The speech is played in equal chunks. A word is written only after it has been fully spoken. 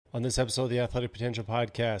On this episode of the Athletic Potential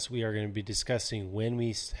Podcast, we are going to be discussing when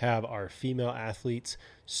we have our female athletes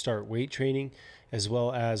start weight training, as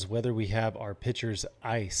well as whether we have our pitchers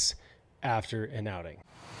ice after an outing.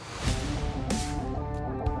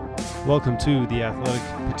 Welcome to the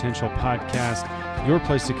Athletic Potential Podcast, your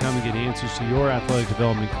place to come and get answers to your athletic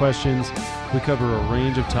development questions. We cover a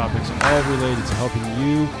range of topics, all related to helping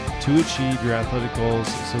you to achieve your athletic goals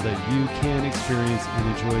so that you can experience and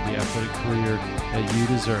enjoy the athletic career that you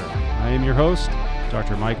deserve. I am your host,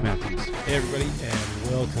 Dr. Mike Matthews. Hey everybody,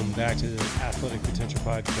 and welcome back to the Athletic Potential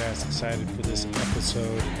Podcast. Excited for this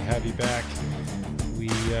episode to have you back.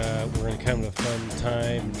 We're in kind of a fun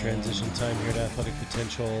time, transition time here at Athletic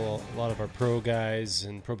Potential. A lot of our pro guys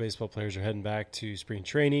and pro baseball players are heading back to spring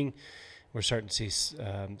training. We're starting to see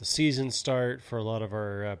the season start for a lot of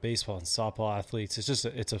our baseball and softball athletes.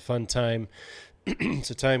 It's a fun time. It's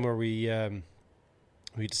a time where we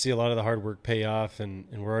see a lot of the hard work pay off, and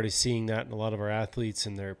we're already seeing that in a lot of our athletes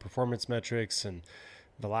and their performance metrics and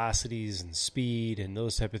velocities and speed and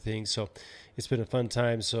those type of things. So it's been a fun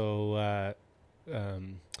time. So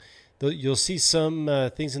you'll see some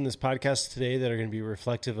things in this podcast today that are going to be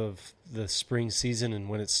reflective of the spring season and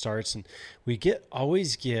when it starts. And we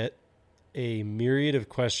always get a myriad of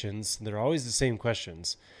questions. They're always the same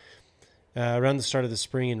questions around the start of the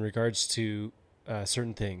spring in regards to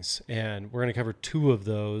certain things. And we're going to cover two of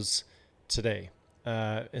those today.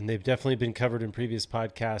 And they've definitely been covered in previous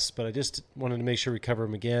podcasts, but I just wanted to make sure we cover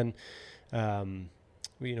them again.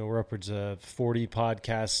 We're upwards of 40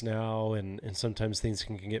 podcasts now, and sometimes things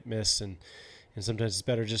can get missed, and sometimes it's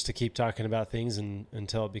better just to keep talking about things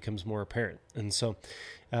until it becomes more apparent. And so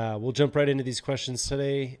we'll jump right into these questions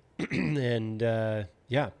today. And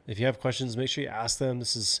if you have questions, make sure you ask them.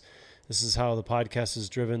 This is how the podcast is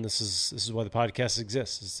driven. This is why the podcast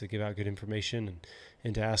exists, is to give out good information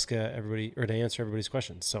and to ask everybody, or to answer everybody's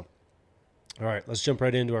questions. So, all right, let's jump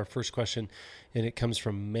right into our first question, and it comes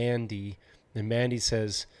from Mandy. And Mandy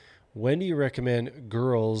says, when do you recommend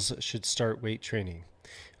girls should start weight training?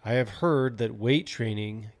 I have heard that weight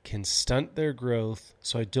training can stunt their growth,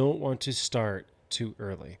 so I don't want to start too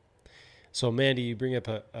early. So Mandy, you bring up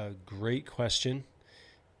a great question.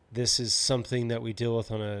 This is something that we deal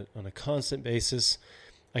with on a constant basis.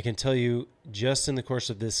 I can tell you, just in the course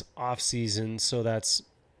of this off season, so that's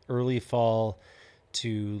early fall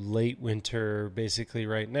to late winter, basically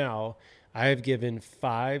right now, I have given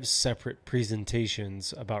 5 separate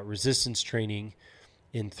presentations about resistance training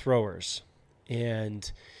in throwers. And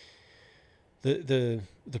the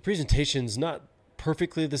presentation's not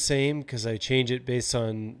perfectly the same because I change it based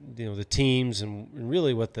on the teams and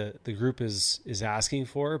really what the group is asking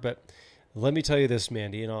for. But let me tell you this,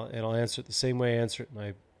 Mandy, and I'll answer it the same way I answer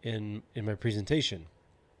it in my presentation.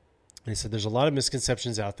 I said there's a lot of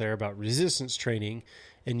misconceptions out there about resistance training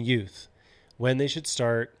in youth, when they should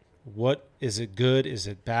start. What is it good? Is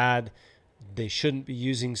it bad? They shouldn't be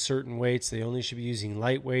using certain weights. They only should be using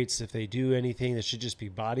light weights. If they do anything, that should just be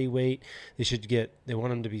body weight. They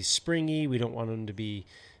want them to be springy. We don't want them to be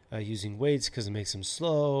using weights because it makes them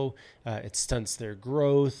slow. It stunts their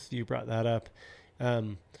growth. You brought that up. A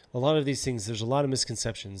lot of these things, there's a lot of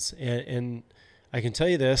misconceptions. And I can tell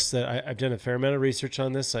you this, that I've done a fair amount of research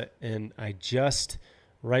on this. And I just,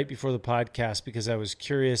 right before the podcast, because I was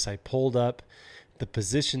curious, I pulled up the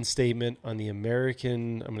position statement on the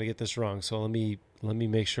American. I'm going to get this wrong, so let me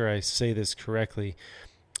make sure I say this correctly.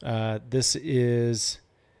 This is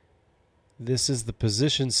the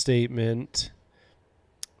position statement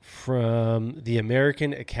from the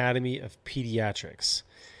American Academy of Pediatrics,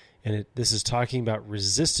 and this is talking about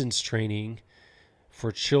resistance training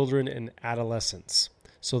for children and adolescents.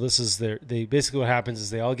 So this is basically what happens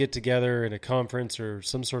is they all get together in a conference or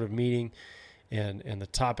some sort of meeting. And the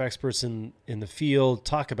top experts in the field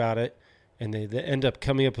talk about it, and they end up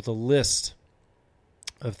coming up with a list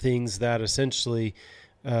of things that essentially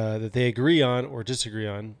that they agree on or disagree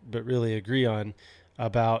on, but really agree on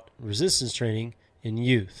about resistance training in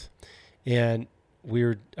youth. And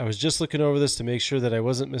I was just looking over this to make sure that I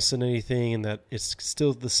wasn't missing anything and that it's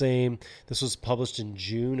still the same. This was published in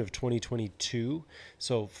June of 2022,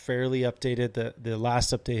 so fairly updated. The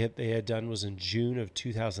last update they had done was in June of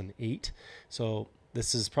 2008. So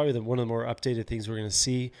this is probably one of the more updated things we're going to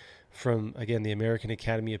see from, again, the American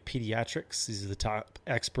Academy of Pediatrics. These are the top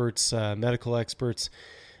experts, medical experts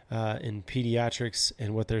in pediatrics,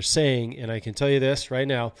 and what they're saying. And I can tell you this right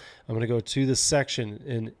now. I'm going to go to the section,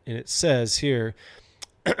 and it says here,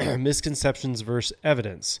 misconceptions versus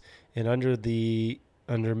evidence. And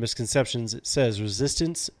under misconceptions, it says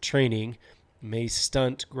resistance training may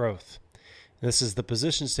stunt growth. And this is the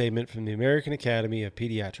position statement from the American Academy of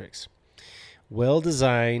Pediatrics.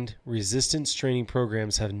 Well-designed resistance training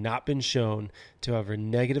programs have not been shown to have a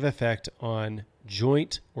negative effect on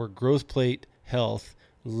joint or growth plate health,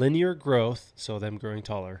 linear growth, so them growing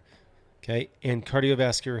taller, okay, and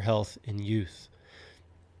cardiovascular health in youth.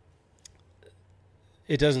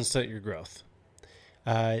 It doesn't stunt your growth.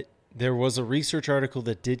 There was a research article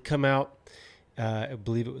that did come out. I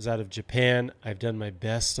believe it was out of Japan. I've done my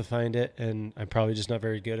best to find it, and I'm probably just not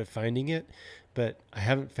very good at finding it, but I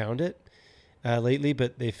haven't found it lately.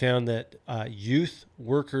 But they found that youth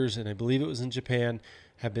workers, and I believe it was in Japan,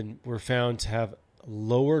 were found to have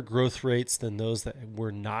lower growth rates than those that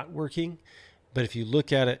were not working. But if you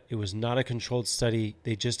look at it, it was not a controlled study.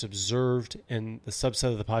 They just observed, and the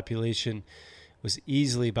subset of the population was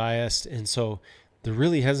easily biased. And so there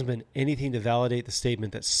really hasn't been anything to validate the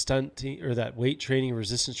statement that stunting or that weight training,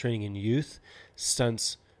 resistance training in youth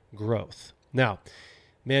stunts growth. Now,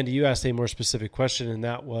 Mandy, you asked a more specific question, and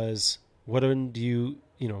that was, when do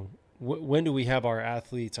we have our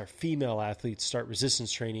athletes, our female athletes, start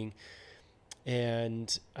resistance training?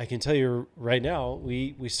 And I can tell you right now,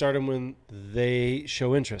 we start them when they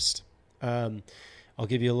show interest. I'll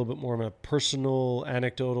give you a little bit more of a personal,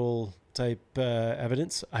 anecdotal type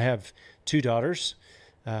evidence. I have two daughters.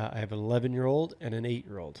 I have an 11-year-old and an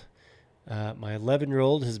 8-year-old. My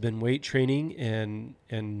 11-year-old has been weight training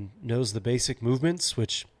and knows the basic movements,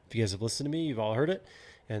 which if you guys have listened to me, you've all heard it.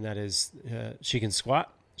 And that is she can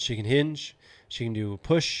squat, she can hinge, she can do a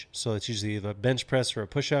push. So it's usually a bench press or a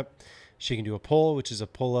push-up. She can do a pull, which is a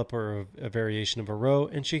pull-up or a variation of a row,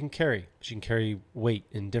 and she can carry. She can carry weight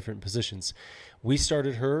in different positions. We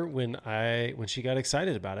started her when she got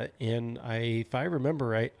excited about it, and if I remember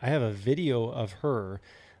right, I have a video of her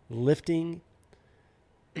lifting,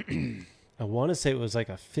 I want to say it was like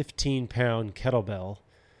a 15-pound kettlebell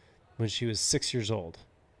when she was 6 years old.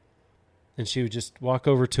 And she would just walk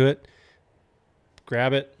over to it,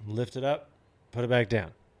 grab it, lift it up, put it back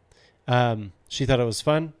down. She thought it was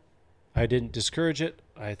fun. I didn't discourage it.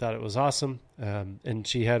 I thought it was awesome. And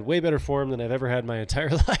she had way better form than I've ever had my entire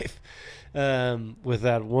life with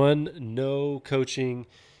that one no coaching,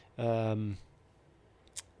 deadlift.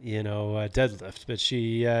 But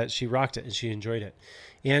she rocked it and she enjoyed it.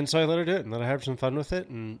 And so I let her do it and let her have some fun with it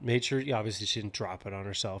and made sure, obviously she didn't drop it on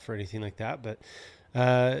herself or anything like that. But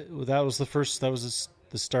that was the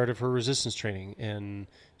start of her resistance training. And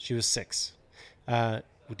she was 6.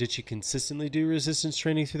 Did she consistently do resistance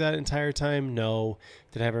training through that entire time? No.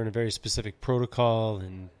 Did I have her in a very specific protocol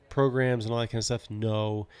and programs and all that kind of stuff?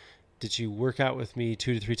 No. Did she work out with me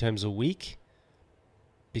 2 to 3 times a week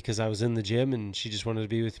because I was in the gym and she just wanted to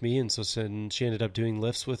be with me, and so she ended up doing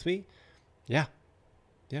lifts with me? Yeah.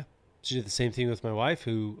 She did the same thing with my wife,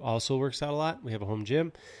 who also works out a lot. We have a home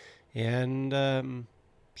gym, and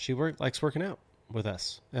she likes working out with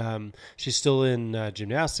us. She's still in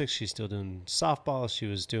gymnastics. She's still doing softball. She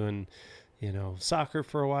was doing, soccer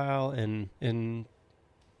for a while, and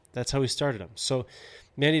that's how we started them. So,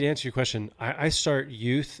 Mandy, to answer your question, I start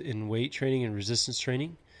youth in weight training and resistance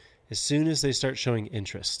training as soon as they start showing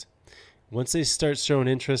interest. Once they start showing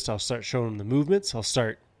interest, I'll start showing them the movements. I'll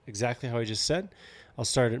start exactly how I just said. I'll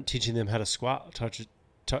start teaching them how to squat. Start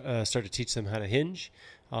to teach them how to hinge.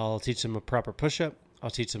 I'll teach them a proper push-up. I'll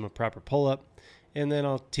teach them a proper pull-up. And then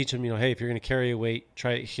I'll teach them, hey, if you're going to carry a weight,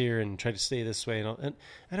 try it here and try to stay this way. And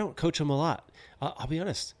I don't coach them a lot. I'll be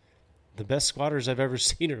honest. The best squatters I've ever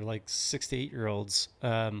seen are like 6 to 8-year-olds.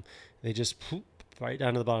 They just poop right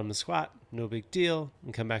down to the bottom of the squat. No big deal.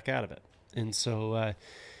 And come back out of it. And so,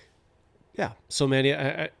 So, Mandy,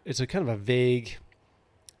 it's a kind of a vague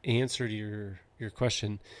answer to your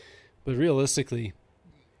question. But realistically,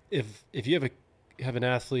 if you have an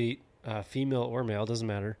athlete, female or male, doesn't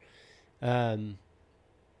matter, and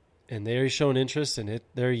they're showing interest in it,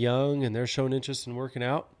 they're young and they're showing interest in working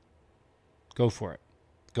out, go for it.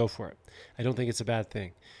 I don't think it's a bad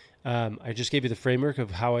thing. I just gave you the framework of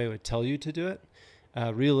how I would tell you to do it.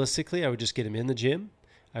 Realistically, I would just get them in the gym.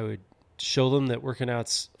 I would show them that working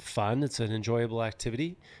out's fun. It's an enjoyable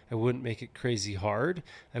activity. I wouldn't make it crazy hard.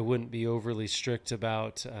 I wouldn't be overly strict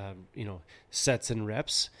about, sets and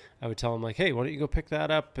reps. I would tell them like, hey, why don't you go pick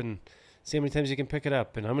that up and see how many times you can pick it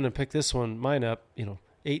up. And I'm going to pick mine up,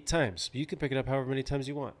 8 times. You can pick it up however many times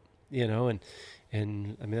you want,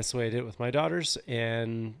 and I mean, that's the way I did it with my daughters.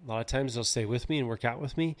 And a lot of times they'll stay with me and work out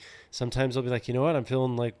with me. Sometimes they'll be like, you know what? I'm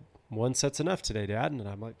feeling like 1 set's enough today, Dad. And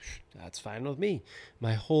I'm like, that's fine with me.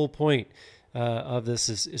 My whole point of this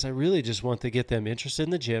is I really just want to get them interested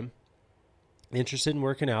in the gym, interested in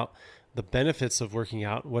working out, the benefits of working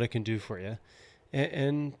out, what it can do for you,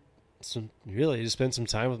 and really just spend some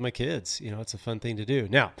time with my kids. It's a fun thing to do.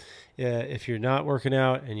 Now, if you're not working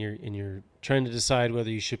out and you're trying to decide whether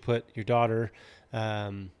you should put your daughter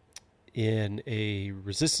in a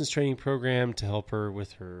resistance training program to help her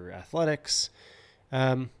with her athletics.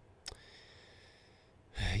 Again,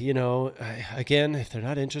 if they're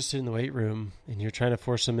not interested in the weight room and you're trying to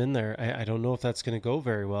force them in there, I don't know if that's going to go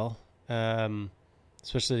very well.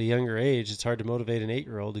 Especially at a younger age, it's hard to motivate an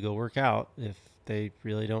 8-year-old to go work out if they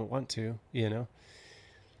really don't want to,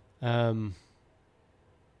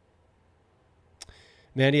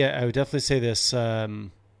 Mandy, I would definitely say this. I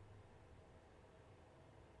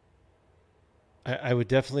would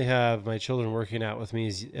definitely have my children working out with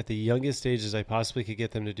me at the youngest ages I possibly could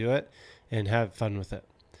get them to do it and have fun with it.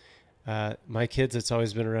 My kids, it's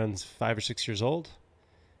always been around 5 or 6 years old.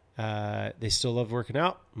 They still love working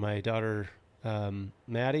out. My daughter,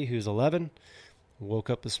 Maddie, who's 11, woke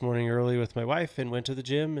up this morning early with my wife and went to the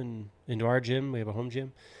gym and into our gym. We have a home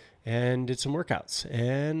gym and did some workouts,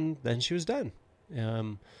 and then she was done.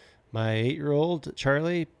 My 8-year-old,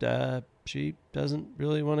 Charlie, she doesn't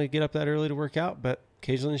really want to get up that early to work out, but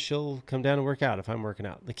occasionally she'll come down and work out if I'm working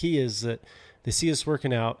out. The key is that they see us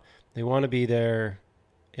working out, they want to be there,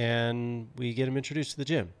 and we get them introduced to the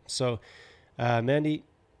gym. So, Mandy,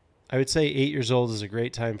 I would say 8 years old is a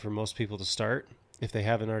great time for most people to start if they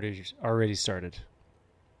haven't already started.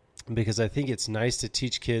 Because I think it's nice to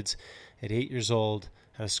teach kids at 8 years old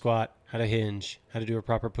how to squat, how to hinge, how to do a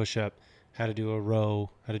proper push-up, how to do a row,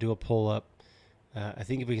 how to do a pull-up. I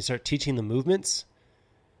think if we can start teaching the movements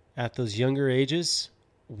at those younger ages,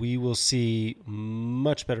 we will see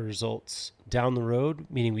much better results down the road,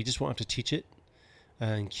 meaning we just won't have to teach it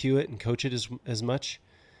and cue it and coach it as much.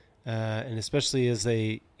 And especially as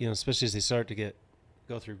they start to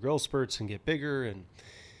go through growth spurts and get bigger, and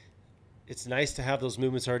it's nice to have those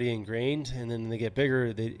movements already ingrained. And then they get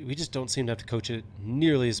bigger, we just don't seem to have to coach it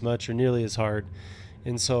nearly as much or nearly as hard.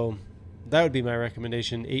 And so that would be my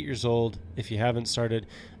recommendation. 8 years old, if you haven't started,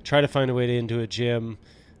 try to find a way to into a gym.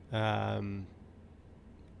 Don't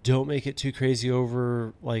make it too crazy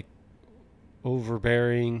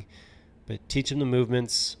overbearing, but teach them the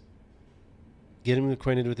movements. Get them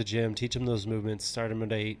acquainted with the gym. Teach them those movements. Start them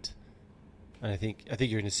at 8. And I think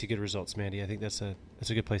you're going to see good results, Mandy. I think that's a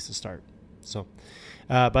good place to start. So,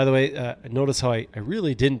 by the way, notice how I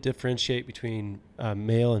really didn't differentiate between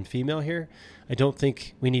male and female here. I don't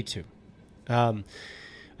think we need to.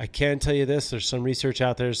 I can tell you this. There's some research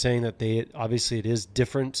out there saying that obviously it is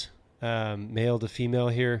different, male to female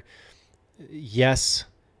here. Yes,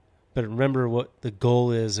 but remember what the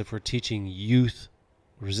goal is if we're teaching youth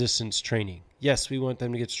resistance training. Yes, we want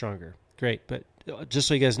them to get stronger. Great, but just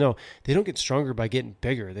so you guys know, they don't get stronger by getting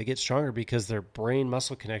bigger. They get stronger because their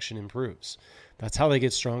brain-muscle connection improves. That's how they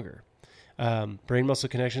get stronger. Brain-muscle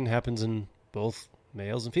connection happens in both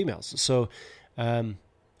males and females. So I'm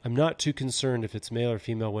not too concerned if it's male or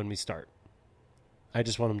female when we start. I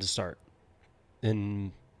just want them to start.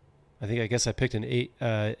 And I guess I picked an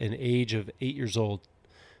age of 8 years old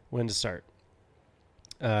when to start.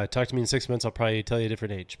 Talk to me in 6 months. I'll probably tell you a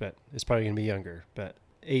different age, but it's probably going to be younger. But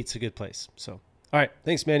 8's a good place. So, all right.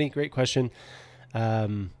 Thanks, Manny. Great question. A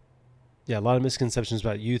lot of misconceptions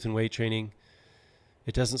about youth and weight training.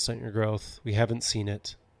 It doesn't stunt your growth. We haven't seen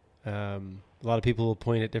it. A lot of people will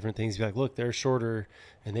point at different things, be like, look, they're shorter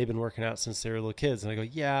and they've been working out since they were little kids. And I go,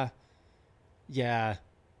 yeah,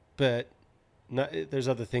 but there's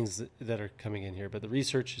other things that are coming in here, but the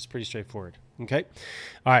research is pretty straightforward. Okay.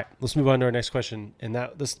 All right, let's move on to our next question. And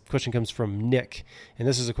this question comes from Nick. And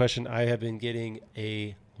this is a question I have been getting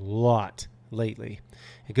a lot lately.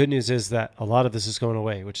 The good news is that a lot of this is going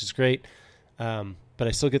away, which is great. But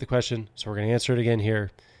I still get the question, so we're going to answer it again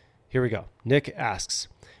here. Here we go. Nick asks,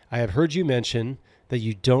 I have heard you mention that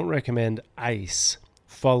you don't recommend ice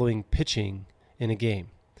following pitching in a game.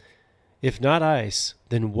 If not ice,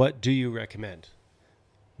 then what do you recommend?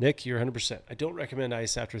 Nick, you're 100%. I don't recommend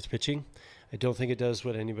ice after pitching. I don't think it does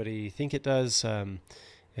what anybody think it does.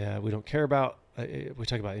 We don't care about, we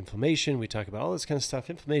talk about inflammation. We talk about all this kind of stuff.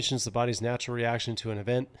 Inflammation is the body's natural reaction to an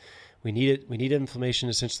event. We need it. We need inflammation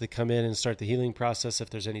to essentially come in and start the healing process. If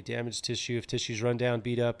there's any damaged tissue, if tissue's run down,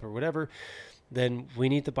 beat up, or whatever, then we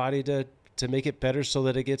need the body to make it better so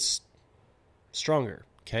that it gets stronger.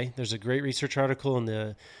 Okay. There's a great research article in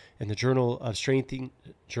the Journal of Strength and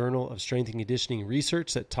Conditioning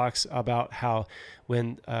Research that talks about how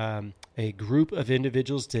when a group of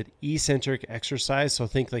individuals did eccentric exercise, so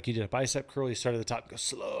think like you did a bicep curl, you start at the top, go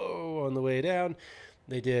slow on the way down.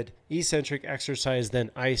 They did eccentric exercise, then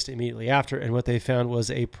iced immediately after, and what they found was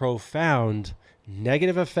a profound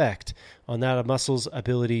negative effect on that muscle's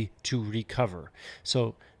ability to recover.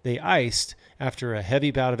 So they iced after a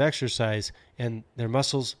heavy bout of exercise, and their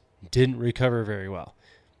muscles didn't recover very well.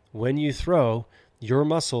 when you throw, your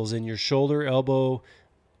muscles in your shoulder, elbow,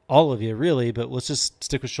 all of you really, but let's just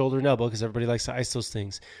stick with shoulder and elbow because everybody likes to ice those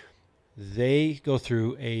things. They go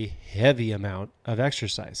through a heavy amount of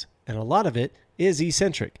exercise, and a lot of it is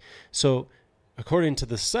eccentric. So according to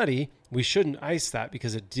the study, we shouldn't ice that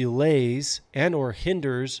because it delays and or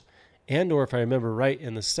hinders, and or if I remember right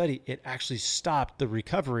in the study, it actually stopped the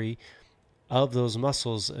recovery of those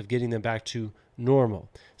muscles of getting them back to normal.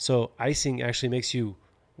 So icing actually makes you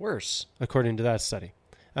worse, according to that study.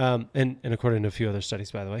 And according to a few other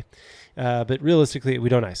studies, by the way. But realistically, we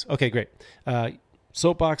don't ice. Okay, great.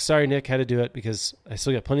 Soapbox, sorry, Nick, had to do it because I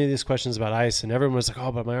still got plenty of these questions about ice, and everyone was like,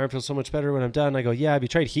 oh, but my arm feels so much better when I'm done. I go, yeah, have you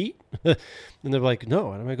tried heat? And they're like,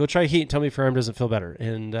 no. And I'm going to go try heat and tell me if your arm doesn't feel better.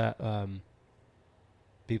 And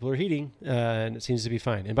people are heating, and it seems to be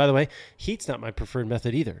fine. And by the way, heat's not my preferred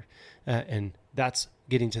method either. And that's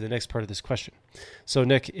getting to the next part of this question. So,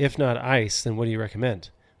 Nick, if not ice, then what do you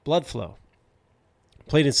recommend? Blood flow.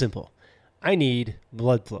 Plain and simple. I need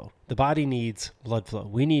blood flow. The body needs blood flow.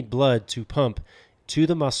 We need blood to pump to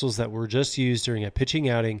the muscles that were just used during a pitching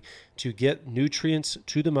outing to get nutrients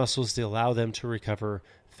to the muscles to allow them to recover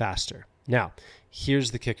faster. Now,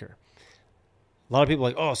 here's the kicker. A lot of people are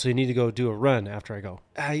like, oh, so you need to go do a run after I go.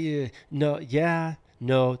 No,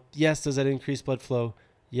 yes. Does that increase blood flow?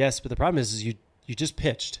 Yes, but the problem is you just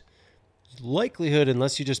pitched. Likelihood,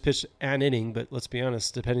 unless you just pitched an inning, but let's be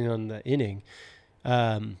honest, depending on the inning,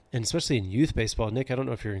 and especially in youth baseball, Nick, I don't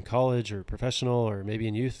know if you're in college or professional or maybe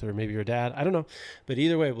in youth or maybe you're a dad. I don't know. But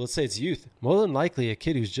either way, let's say it's youth. More than likely, a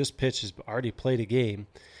kid who's just pitched has already played a game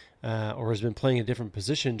or has been playing a different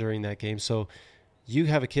position during that game. So you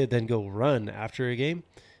have a kid then go run after a game.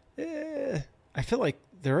 I feel like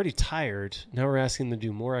they're already tired. Now we're asking them to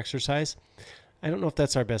do more exercise. I don't know if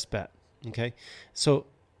that's our best bet. Okay. So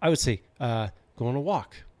I would say go on a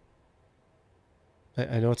walk.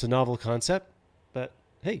 I know it's a novel concept. But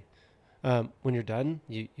hey, when you're done,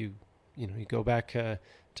 you go back to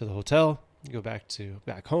the hotel, you go back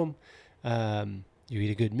home, you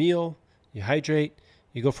eat a good meal, you hydrate,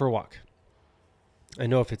 you go for a walk. I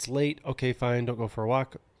know if it's late, okay, fine, don't go for a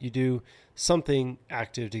walk. You do something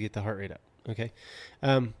active to get the heart rate up. Okay,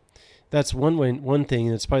 that's one thing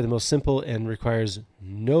that's probably the most simple and requires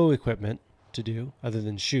no equipment to do other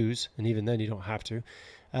than shoes, and even then you don't have to.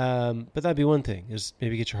 But that'd be one thing, is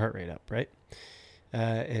maybe get your heart rate up, right?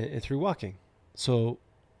 And through walking. So,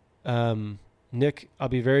 Nick, I'll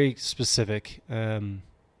be very specific. Here's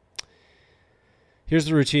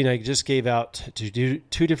the routine I just gave out to do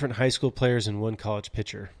 2 different high school players and 1 college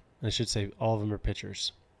pitcher. I should say all of them are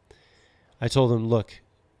pitchers. I told them, look,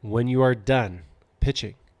 when you are done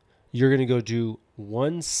pitching, you're going to go do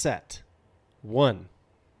 1 set. One.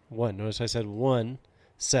 Notice I said 1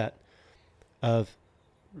 set of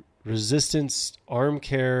resistance, arm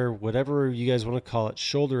care, whatever you guys want to call it,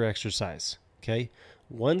 shoulder exercise. Okay.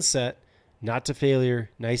 1 set, not to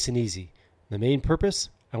failure, nice and easy. The main purpose,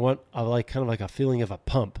 I want kind of like a feeling of a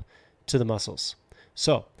pump to the muscles.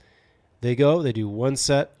 So they do 1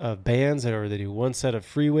 set of bands, or they do 1 set of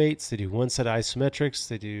free weights. They do 1 set of isometrics.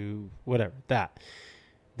 They do whatever, that.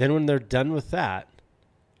 Then when they're done with that,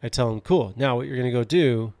 I tell them, cool. Now what you're going to go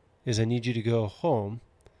do is I need you to go home,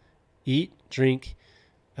 eat, drink,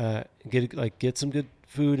 get some good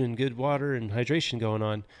food and good water and hydration going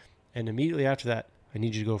on. And immediately after that, I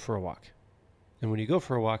need you to go for a walk. And when you go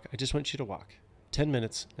for a walk, I just want you to walk 10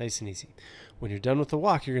 minutes, nice and easy. When you're done with the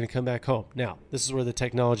walk, you're going to come back home. Now, this is where the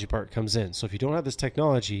technology part comes in. So if you don't have this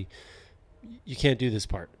technology, you can't do this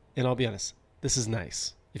part. And I'll be honest, this is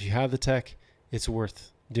nice. If you have the tech, it's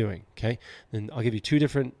worth doing. Okay. Then I'll give you 2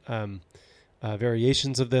 different,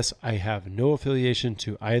 variations of this. I have no affiliation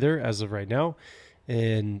to either as of right now.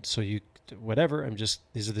 And so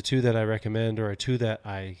these are the 2 that I recommend, or 2 that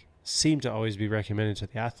I seem to always be recommended to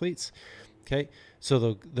the athletes. Okay.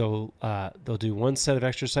 So they'll do 1 set of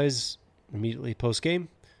exercise immediately post game.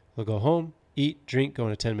 They'll go home, eat, drink, go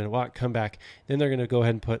on a 10-minute walk, come back. Then they're going to go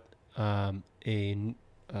ahead and put a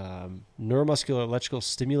neuromuscular electrical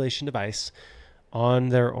stimulation device on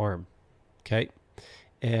their arm. Okay.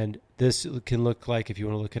 And this can look like, if you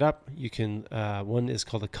want to look it up, you can, one is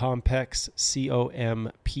called a Compex,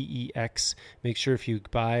 COMPEX. Make sure if you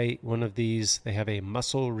buy one of these, they have a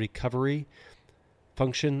muscle recovery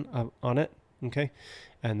function on it. Okay.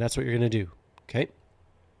 And that's what you're going to do. Okay.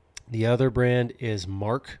 The other brand is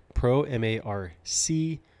Marc Pro,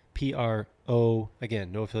 MARC PRO.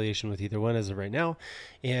 Again, no affiliation with either one as of right now.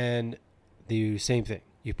 And the same thing.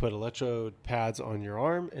 You put electrode pads on your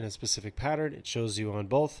arm in a specific pattern. It shows you on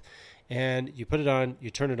both. And you put it on,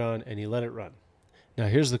 you turn it on, and you let it run. Now,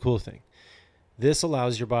 here's the cool thing. This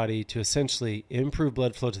allows your body to essentially improve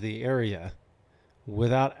blood flow to the area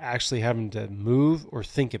without actually having to move or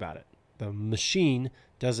think about it. The machine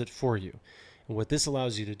does it for you. And what this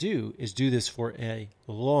allows you to do is do this for a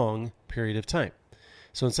long period of time.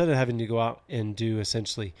 So instead of having to go out and do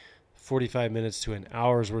essentially 45 minutes to an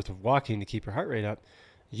hour's worth of walking to keep your heart rate up,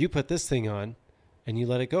 you put this thing on and you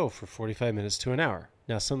let it go for 45 minutes to an hour.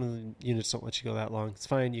 Now, some of the units don't let you go that long. It's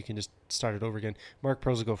fine. You can just start it over again. Mark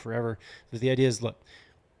Pros will go forever. But the idea is, look,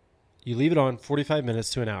 you leave it on 45 minutes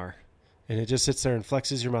to an hour, and it just sits there and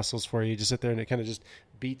flexes your muscles for you. You just sit there and it kind of just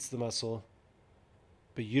beats the muscle,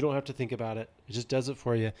 but you don't have to think about it. It just does it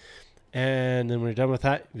for you. And then when you're done with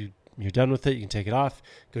that, you're done with it. You can take it off,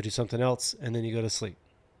 go do something else, and then you go to sleep.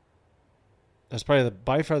 That's probably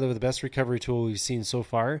by far the best recovery tool we've seen so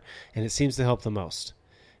far, and it seems to help the most.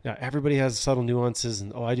 Now, everybody has subtle nuances,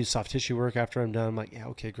 and, I do soft tissue work after I'm done. I'm like, yeah,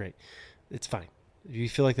 okay, great. It's fine. If you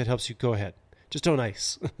feel like that helps you, go ahead. Just don't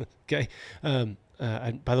ice, okay?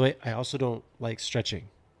 By the way, I also don't like stretching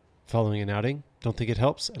following an outing. Don't think it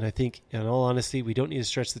helps, and I think, in all honesty, we don't need to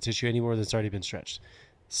stretch the tissue any more than it's already been stretched.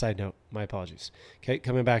 Side note, my apologies. Okay,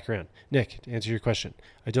 coming back around. Nick, to answer your question,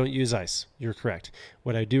 I don't use ice. You're correct.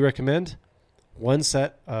 What I do recommend, one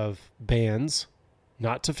set of bands,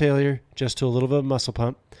 not to failure, just to a little bit of muscle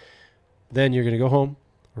pump. Then you're going to go home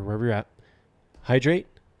or wherever you're at, hydrate,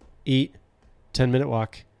 eat, 10-minute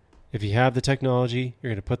walk. If you have the technology,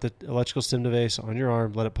 you're going to put the electrical stim device on your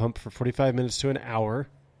arm, let it pump for 45 minutes to an hour,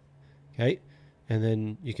 okay? And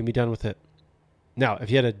then you can be done with it. Now, if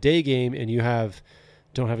you had a day game and you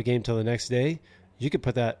don't have a game till the next day, you could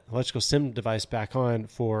put that electrical stim device back on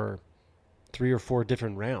for 3 or 4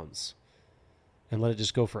 different rounds and let it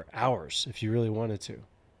just go for hours if you really wanted to,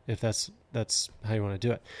 if that's how you want to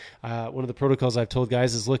do it. One of the protocols I've told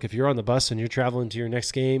guys is, look, if you're on the bus and you're traveling to your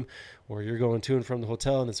next game, or you're going to and from the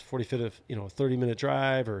hotel and it's a 30-minute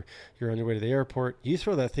drive, or you're on your way to the airport, you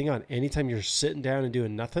throw that thing on. Anytime you're sitting down and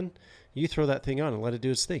doing nothing, you throw that thing on and let it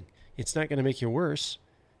do its thing. It's not going to make you worse.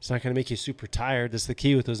 It's not going to make you super tired. That's the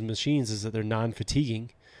key with those machines, is that they're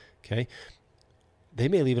non-fatiguing, okay? They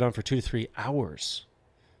may leave it on for 2 to 3 hours.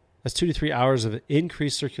 That's 2 to 3 hours of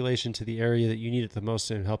increased circulation to the area that you need it the most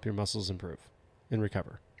to help your muscles improve and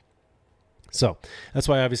recover. So that's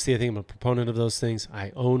why, obviously, I think I'm a proponent of those things.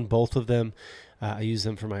 I own both of them. I use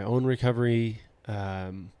them for my own recovery.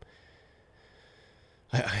 I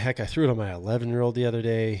threw it on my 11-year-old the other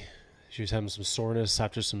day. She was having some soreness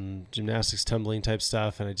after some gymnastics, tumbling type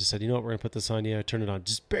stuff. And I just said, you know what, we're going to put this on you. I turned it on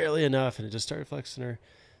just barely enough, and it just started flexing her.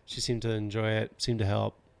 She seemed to enjoy it, seemed to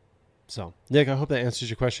help. So, Nick, I hope that answers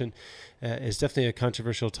your question. It's definitely a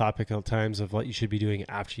controversial topic at times of what you should be doing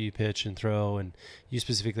after you pitch and throw, and you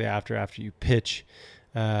specifically after you pitch.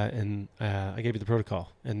 I gave you the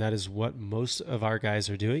protocol, and that is what most of our guys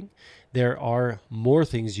are doing. There are more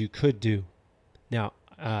things you could do. Now,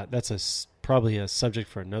 that's probably a subject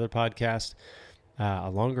for another podcast, a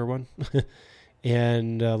longer one.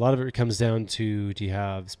 And a lot of it comes down to, do you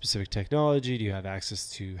have specific technology? Do you have access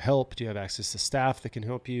to help? Do you have access to staff that can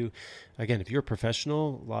help you? Again, if you're a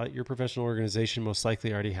professional, your professional organization most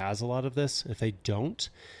likely already has a lot of this. If they don't,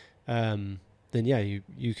 then yeah,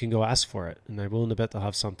 you can go ask for it. And I'm willing to bet they'll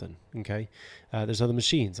have something, okay? There's other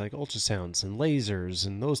machines like ultrasounds and lasers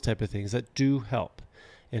and those type of things that do help.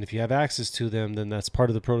 And if you have access to them, then that's part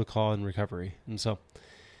of the protocol in recovery. And so,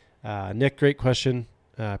 Nick, great question.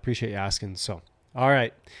 Appreciate you asking. So, all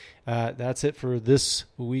right. That's it for this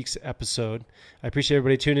week's episode. I appreciate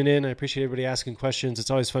everybody tuning in. I appreciate everybody asking questions.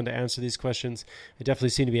 It's always fun to answer these questions. I definitely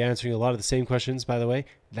seem to be answering a lot of the same questions, by the way.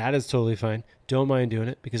 That is totally fine. Don't mind doing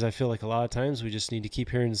it, because I feel like a lot of times we just need to keep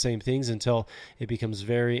hearing the same things until it becomes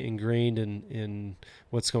very ingrained in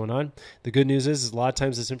what's going on. The good news is a lot of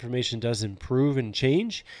times this information does improve and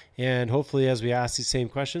change, and hopefully as we ask these same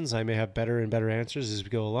questions, I may have better and better answers as we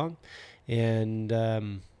go along.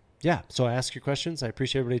 And yeah, so ask your questions. I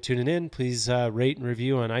appreciate everybody tuning in. Please rate and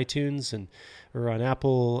review on iTunes or on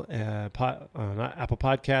Apple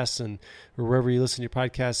Podcasts or wherever you listen to your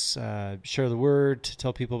podcasts. Share the word,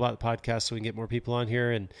 tell people about the podcast so we can get more people on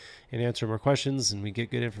here and answer more questions, and we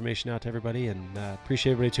get good information out to everybody. And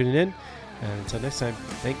appreciate everybody tuning in. And until next time,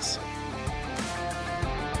 thanks.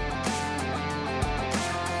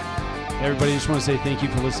 Everybody, just want to say thank you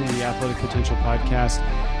for listening to the Athletic Potential Podcast.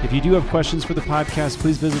 If you do have questions for the podcast,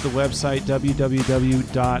 please visit the website,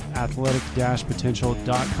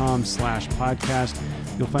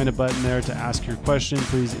 www.athletic-potential.com/podcast. You'll find a button there to ask your question.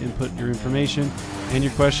 Please input your information and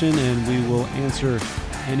your question, and we will answer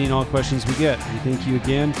any and all questions we get. And thank you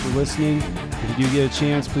again for listening. If you do get a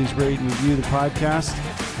chance, please rate and review the podcast.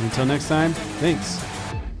 And until next time, thanks.